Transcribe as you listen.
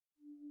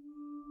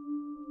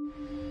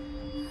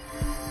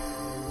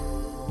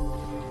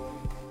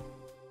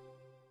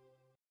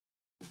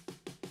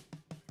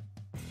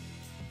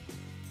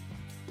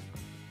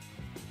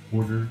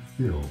Order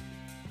filled.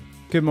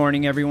 Good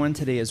morning, everyone.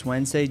 Today is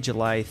Wednesday,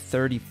 July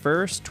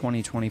 31st,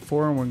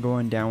 2024, and we're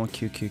going down with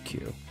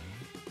QQQ.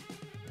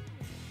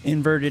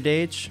 Inverted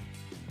H.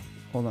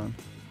 Hold on.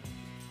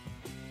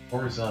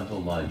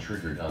 Horizontal line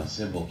triggered on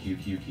symbol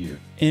QQQ.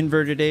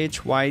 Inverted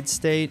H, wide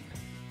state.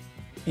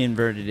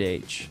 Inverted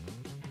H.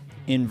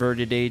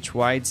 Inverted H,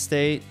 wide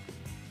state.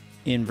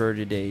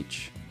 Inverted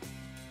H.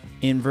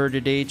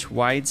 Inverted H,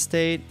 wide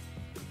state.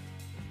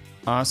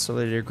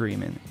 Oscillated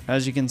agreement.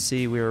 As you can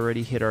see, we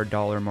already hit our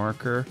dollar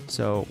marker.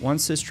 So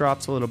once this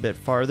drops a little bit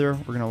farther,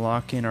 we're going to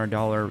lock in our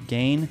dollar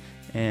gain.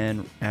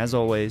 And as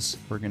always,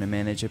 we're going to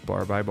manage it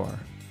bar by bar.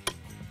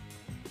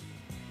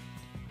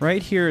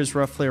 Right here is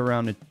roughly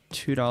around a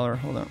 $2.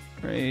 Hold on.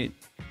 Right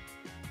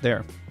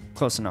there.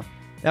 Close enough.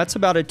 That's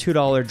about a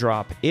 $2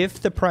 drop.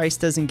 If the price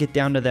doesn't get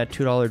down to that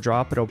 $2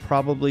 drop, it'll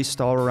probably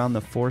stall around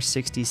the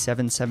 460,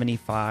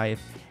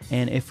 775.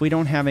 And if we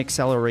don't have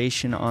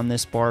acceleration on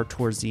this bar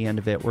towards the end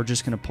of it, we're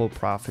just going to pull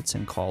profits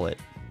and call it.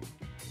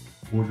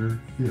 Order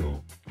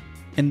filled.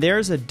 And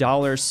there's a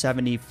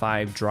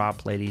 $1.75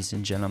 drop, ladies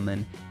and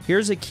gentlemen.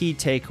 Here's a key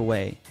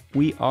takeaway.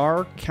 We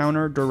are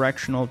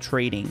counter-directional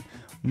trading,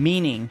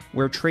 meaning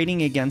we're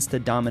trading against the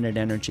dominant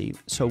energy.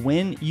 So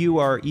when you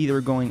are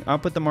either going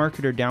up with the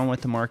market or down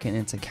with the market and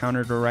it's a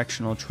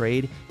counter-directional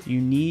trade,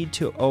 you need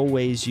to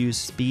always use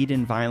speed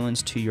and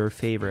violence to your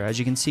favor. As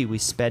you can see, we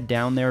sped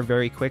down there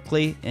very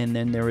quickly and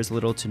then there was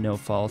little to no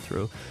fall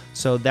through.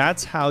 So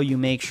that's how you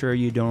make sure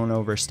you don't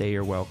overstay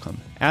your welcome.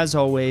 As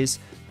always,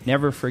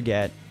 never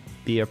forget,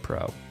 be a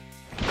pro.